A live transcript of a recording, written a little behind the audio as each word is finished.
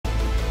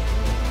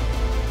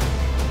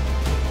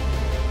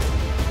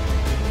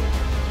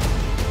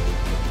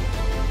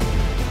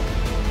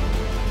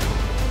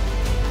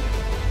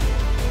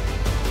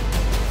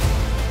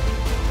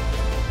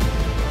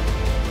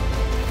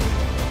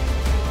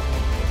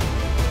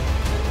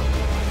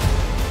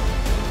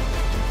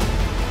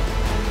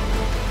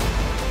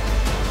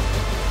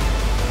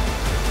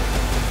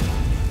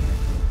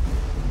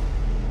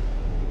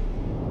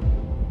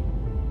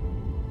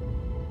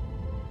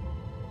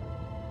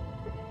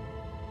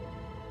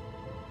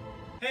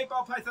Hey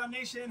Ball Python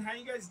Nation, how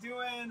you guys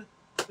doing?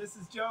 This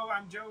is Joe.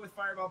 I'm Joe with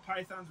Fireball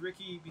Pythons.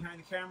 Ricky behind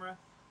the camera.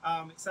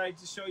 Excited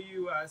to show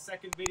you a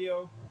second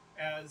video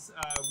as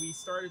we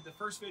started. The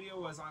first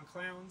video was on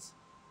clowns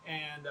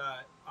and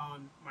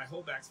on my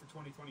holdbacks for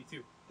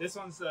 2022. This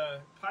one's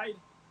the Pied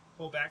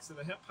Holdbacks, so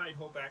the Pied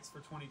Holdbacks for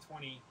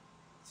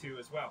 2022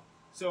 as well.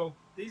 So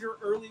these are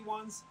early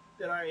ones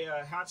that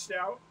I hatched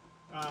out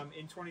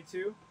in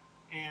 22,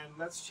 and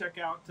let's check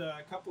out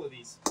a couple of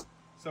these.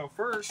 So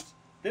first,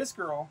 this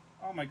girl,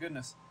 oh my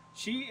goodness,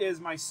 she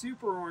is my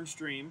Super Orange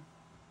Dream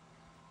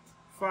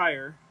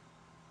Fire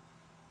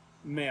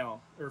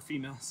male, or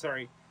female,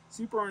 sorry.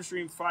 Super Orange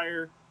Dream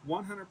Fire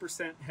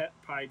 100% het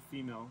pied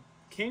female.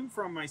 Came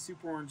from my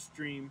Super Orange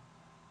Dream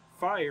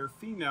Fire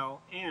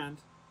female and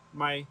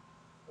my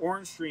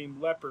Orange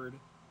Dream Leopard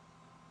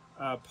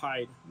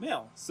pied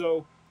male.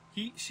 So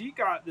she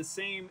got the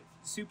same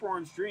Super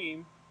Orange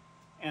Dream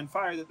and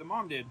Fire that the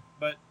mom did,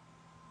 but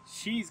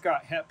she's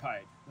got het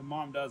pied. The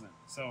mom doesn't.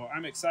 So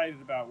I'm excited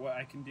about what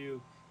I can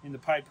do in the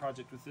pied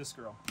project with this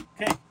girl.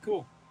 Okay,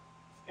 cool.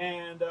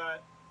 And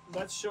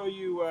let's show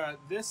you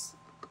this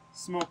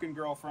smoking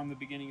girl from the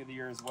beginning of the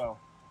year as well.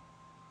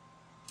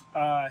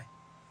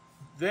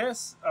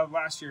 This of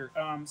last year.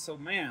 So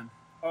man,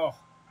 oh,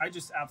 I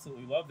just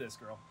absolutely love this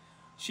girl.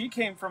 She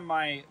came from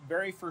my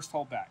very first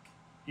holdback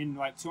in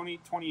like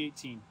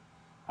 2018.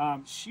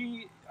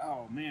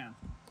 Oh man.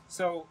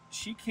 So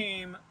she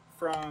came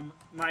from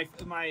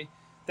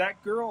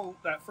that girl,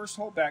 that first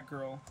holdback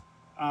girl,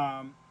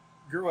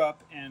 grew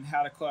up and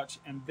had a clutch,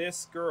 and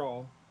this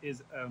girl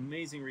is an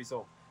amazing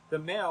result. The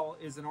male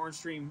is an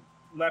Orange Dream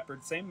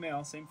Leopard, same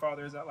male, same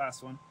father as that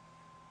last one,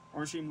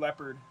 Orange Dream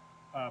Leopard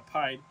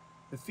pied.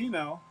 The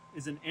female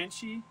is an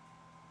Enchi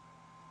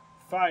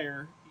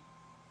Fire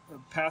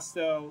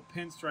pastel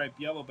pinstripe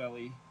yellow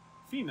belly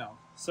female.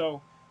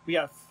 So we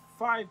have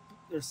 5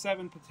 or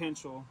 7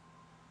 potential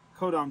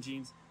codom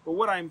genes, but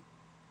what I'm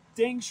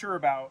dang sure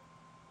about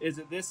is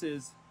that this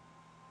is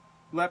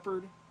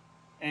leopard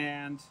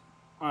and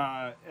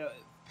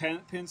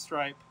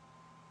pinstripe,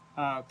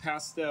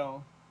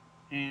 pastel,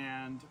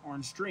 and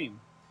Orange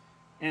Dream,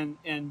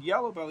 and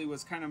yellow belly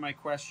was kind of my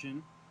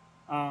question.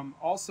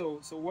 Also,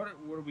 so what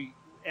are we?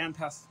 And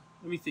let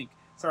me think.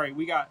 Sorry,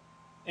 we got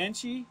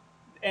Enchi.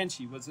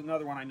 Enchi was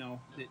another one I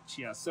know that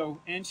she has. So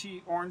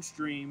Enchi, Orange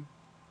Dream,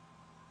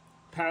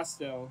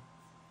 pastel,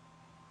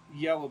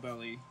 yellow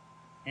belly,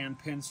 and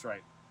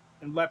pinstripe,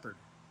 and leopard.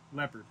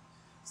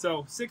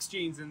 So 6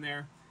 genes in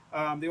there.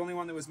 The only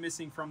one that was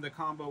missing from the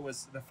combo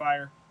was the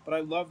fire, but I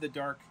love the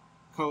dark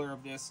color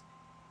of this,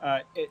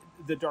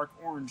 the dark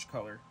orange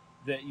color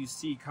that you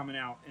see coming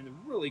out, and a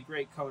really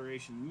great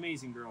coloration.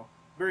 Amazing girl.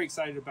 Very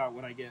excited about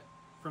what I get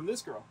from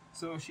this girl.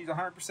 So she's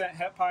 100%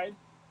 het pied,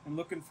 and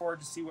looking forward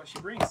to see what she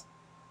brings.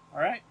 All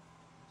right,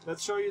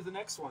 let's show you the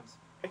next ones.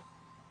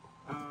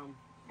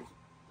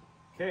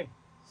 Okay,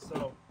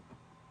 so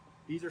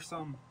these are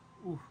some.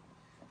 Ooh.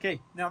 Okay,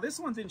 now this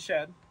one's in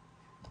shed,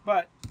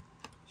 but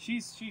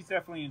she's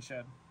definitely in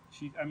shed.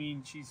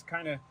 She's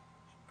kind of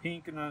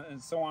pink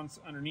and so on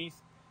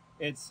underneath.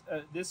 It's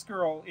this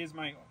girl is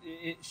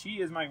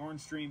she is my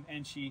Orange Dream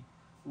Enchi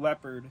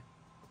Leopard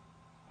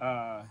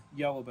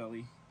yellow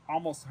belly.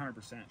 Almost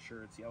 100%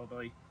 sure it's yellow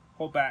belly.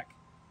 Holdback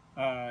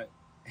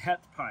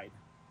het pied,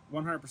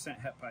 100%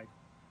 het pied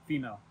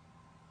female.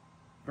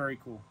 Very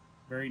cool,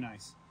 very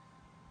nice,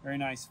 very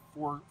nice.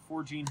 4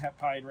 gene het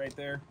pied right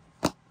there.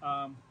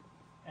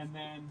 And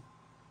then,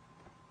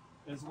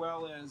 as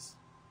well as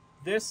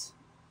this,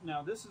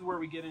 now this is where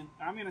we get in.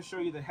 I'm going to show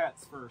you the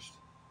hets first.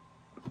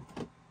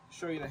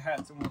 Show you the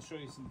hets, and we'll show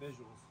you some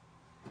visuals.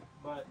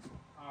 But,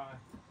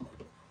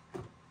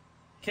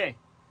 okay,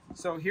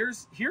 so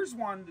here's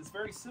one that's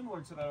very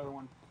similar to the other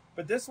one.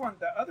 But this one,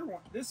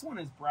 this one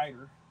is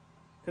brighter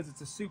because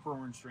it's a Super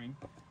Orange Dream.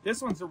 This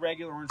one's a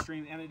regular Orange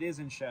Dream, and it is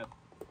in shed,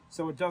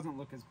 so it doesn't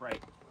look as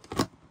bright.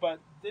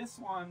 But this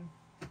one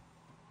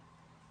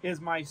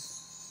is my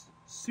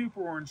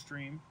Super Orange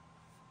Dream.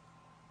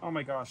 Oh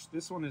my gosh,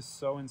 this one is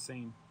so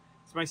insane.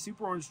 It's my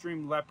Super Orange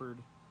Dream Leopard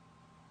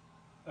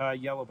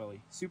yellow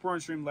belly. Super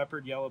Orange Dream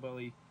Leopard yellow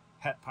belly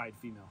het pied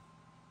female.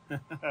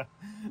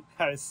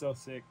 That is so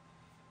sick.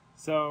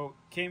 So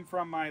came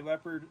from my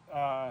leopard,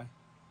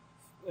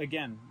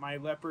 again, my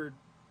leopard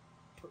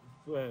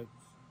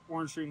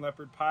Orange Dream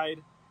Leopard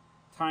pied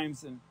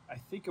times, and I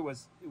think it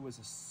was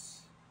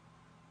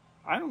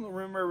I don't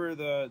remember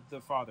the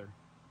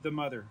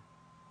mother.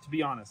 To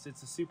be honest,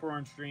 it's a Super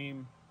Orange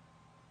Dream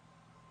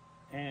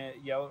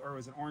and yellow, or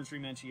was it Orange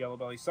Dream Enchi yellow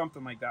belly,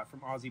 something like that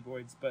from Aussie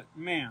Boyds. But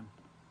man,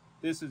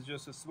 this is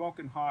just a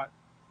smoking hot,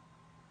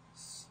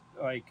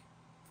 like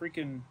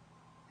freaking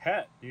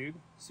het, dude.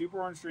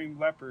 Super Orange Dream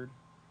Leopard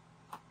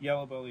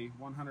yellow belly,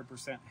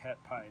 100%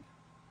 het pied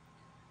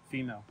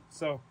female.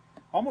 So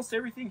almost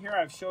everything here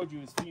I've showed you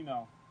is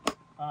female,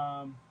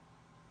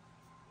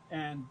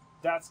 and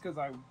that's because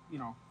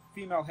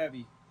female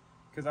heavy.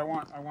 Because I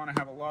want to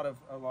have a lot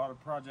of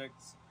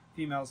projects,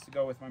 females, to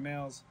go with my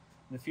males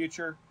in the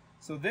future.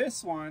 So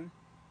this one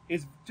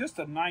is just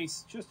a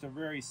nice, just a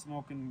very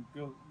smoking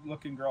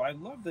looking girl. I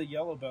love the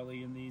yellow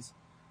belly in these.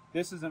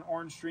 This is an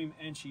orange stream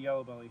Enchi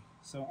yellow belly.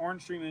 So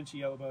orange stream Enchi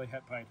yellow belly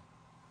het pied.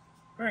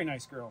 Very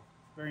nice girl.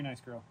 Very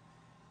nice girl.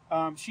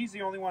 She's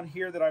the only one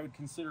here that I would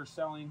consider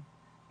selling,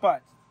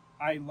 but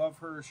I love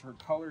her. Her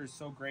color is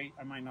so great.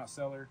 I might not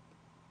sell her,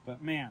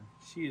 but man,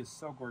 she is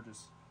so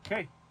gorgeous.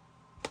 Okay.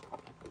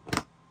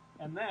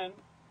 And then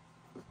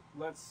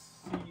let's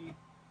see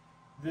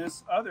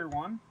this other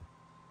one,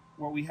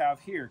 what we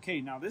have here.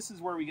 Okay, now this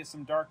is where we get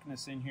some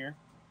darkness in here,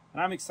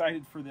 and I'm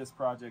excited for this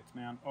project,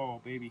 man.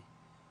 Oh, baby.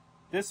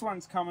 This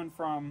one's coming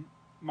from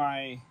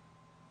my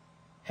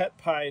het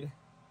pied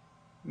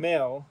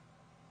male.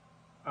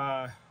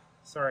 My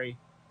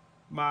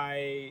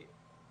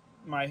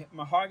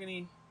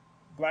mahogany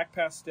black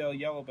pastel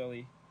yellow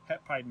belly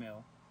het pied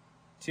male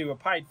to a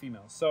pied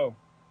female. So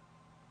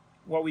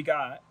what we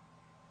got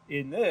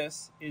in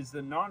this is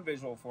the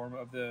non-visual form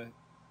of the,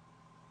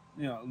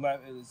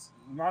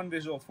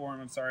 non-visual form,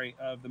 I'm sorry,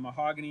 of the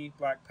mahogany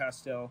black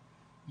pastel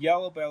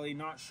yellow belly,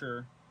 not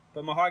sure,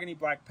 but mahogany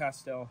black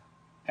pastel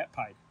het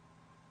pied.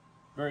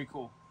 Very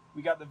cool.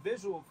 We got the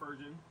visual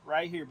version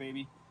right here,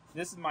 baby.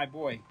 This is my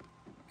boy.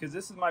 Because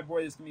this is my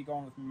boy that's going to be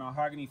going with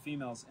mahogany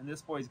females, and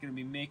this boy is going to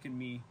be making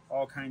me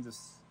all kinds of...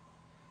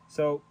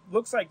 So,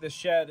 looks like the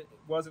shed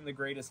wasn't the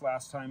greatest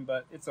last time,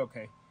 but it's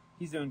okay.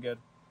 He's doing good.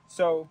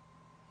 So,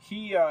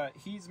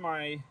 he's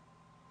my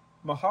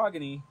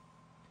mahogany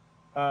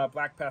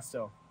black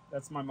pastel.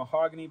 That's my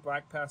mahogany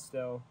black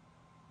pastel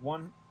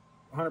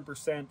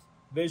 100%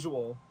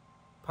 visual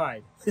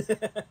pied.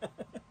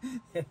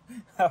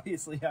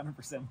 Obviously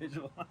 100%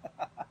 visual.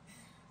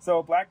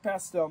 So, black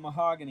pastel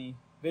mahogany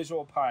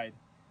visual pied.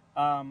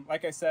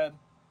 Like I said,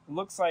 it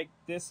looks like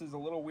this is a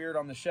little weird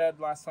on the shed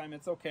last time.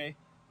 It's okay,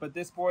 but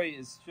this boy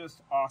is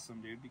just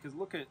awesome, dude, because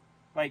look at,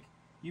 like,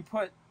 you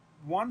put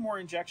one more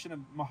injection of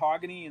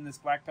mahogany in this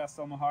black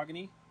pastel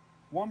mahogany,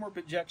 one more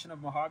injection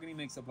of mahogany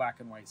makes a black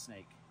and white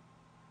snake.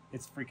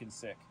 It's freaking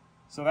sick.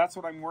 So that's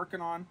what I'm working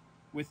on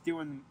with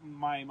doing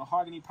my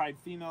mahogany pied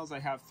females. I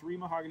have 3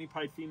 mahogany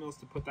pied females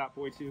to put that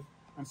boy to.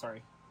 I'm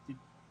sorry.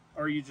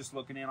 Are you just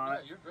looking in on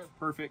it? You're good.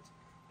 Perfect.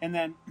 And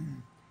then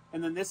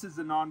this is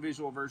the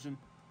non-visual version.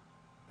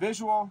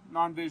 Visual,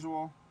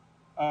 non-visual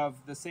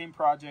of the same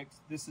project.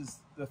 This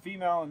is the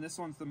female, and this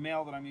one's the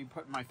male that I'm going to be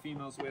putting my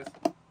females with.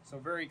 So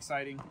very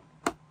exciting.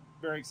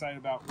 Very excited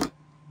about what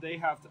they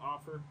have to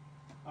offer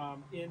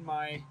in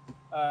my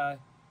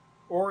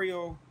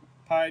Oreo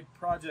pied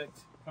project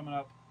coming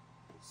up.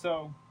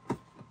 So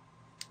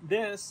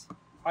this,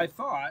 I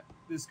thought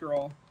this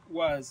girl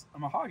was a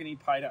mahogany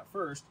pied at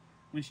first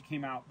when she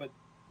came out, but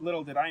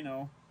little did I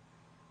know,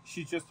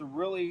 she's just a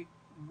really,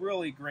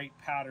 really great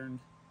patterned,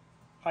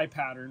 high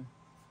pattern,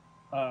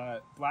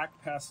 black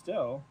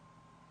pastel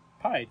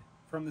pied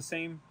from the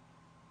same,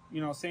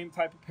 same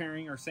type of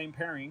pairing or same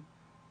pairing.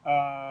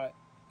 I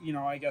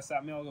guess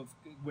that male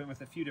went with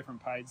a few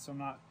different pieds, so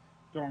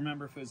don't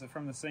remember if it was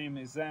from the same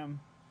as them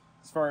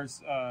as far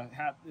as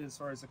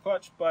the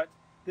clutch. But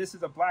this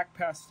is a black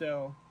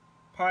pastel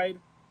pied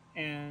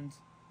and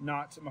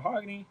not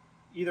mahogany.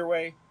 Either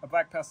way, a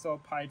black pastel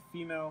pied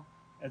female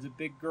as a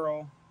big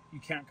girl. You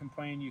can't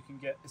complain. You can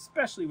get,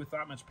 especially with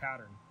that much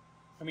pattern.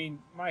 I mean,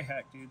 my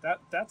heck, dude,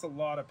 that's a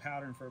lot of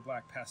pattern for a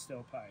black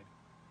pastel pied.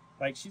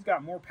 Like, she's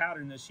got more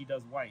pattern than she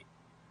does white,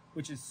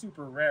 which is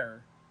super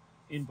rare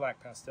in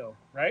black pastel,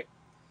 right?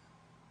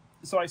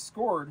 So I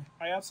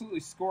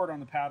absolutely scored on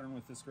the pattern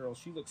with this girl.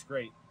 She looks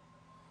great.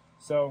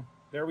 So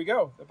there we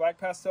go, the black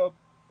pastel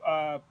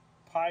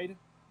pied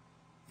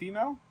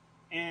female,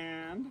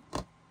 and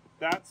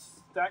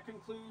that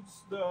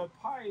concludes the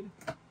pied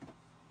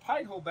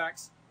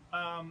holdbacks.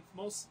 I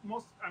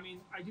mean,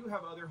 I do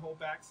have other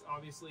holdbacks,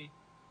 obviously,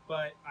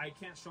 but I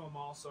can't show them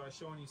all, so I'm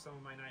showing you some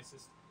of my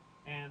nicest.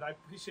 And I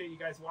appreciate you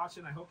guys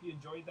watching. I hope you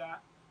enjoyed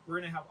that. We're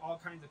going to have all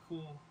kinds of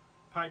cool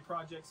pied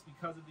projects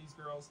because of these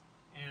girls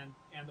and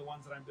the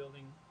ones that I'm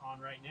building on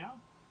right now.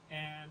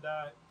 And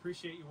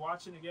appreciate you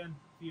watching. Again,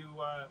 if you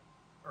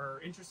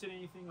are interested in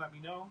anything, let me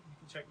know. You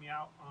can check me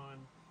out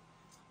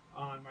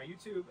on my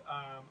YouTube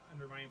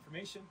under my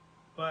information.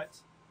 But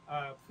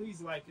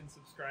please like and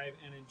subscribe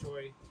and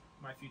enjoy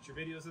my future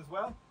videos as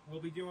well.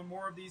 We'll be doing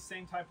more of these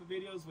same type of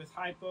videos with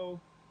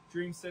Hypo,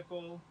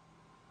 Dreamsicle,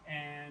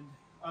 and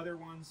other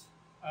ones,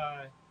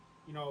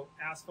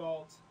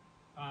 Asphalt,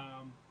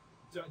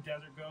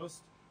 Desert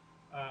Ghost,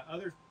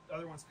 other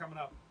ones coming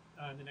up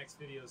in the next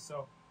videos.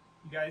 So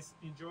you guys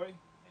enjoy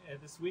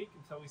this week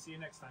until we see you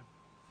next time.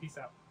 Peace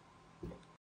out.